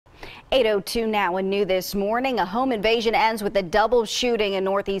8:02 now and new this morning. A home invasion ends with a double shooting in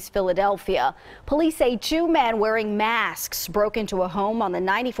northeast Philadelphia. Police say two men wearing masks broke into a home on the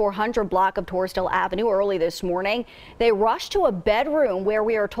 9400 block of Torresdale Avenue early this morning. They rushed to a bedroom where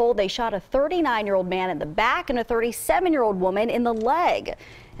we are told they shot a 39-year-old man in the back and a 37-year-old woman in the leg.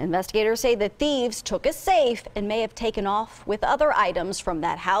 Investigators say the thieves took a safe and may have taken off with other items from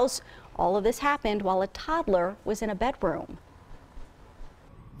that house. All of this happened while a toddler was in a bedroom.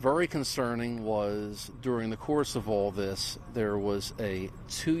 Very concerning was during the course of all this, there was a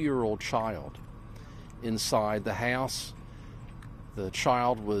 2-year-old child inside the house. The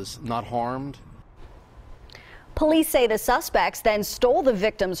child was not harmed. Police say the suspects then stole the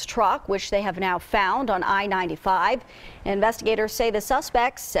victim's truck, which they have now found on I-95. Investigators say the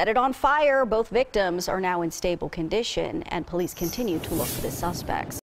suspects set it on fire. Both victims are now in stable condition, and police continue to look for the suspects.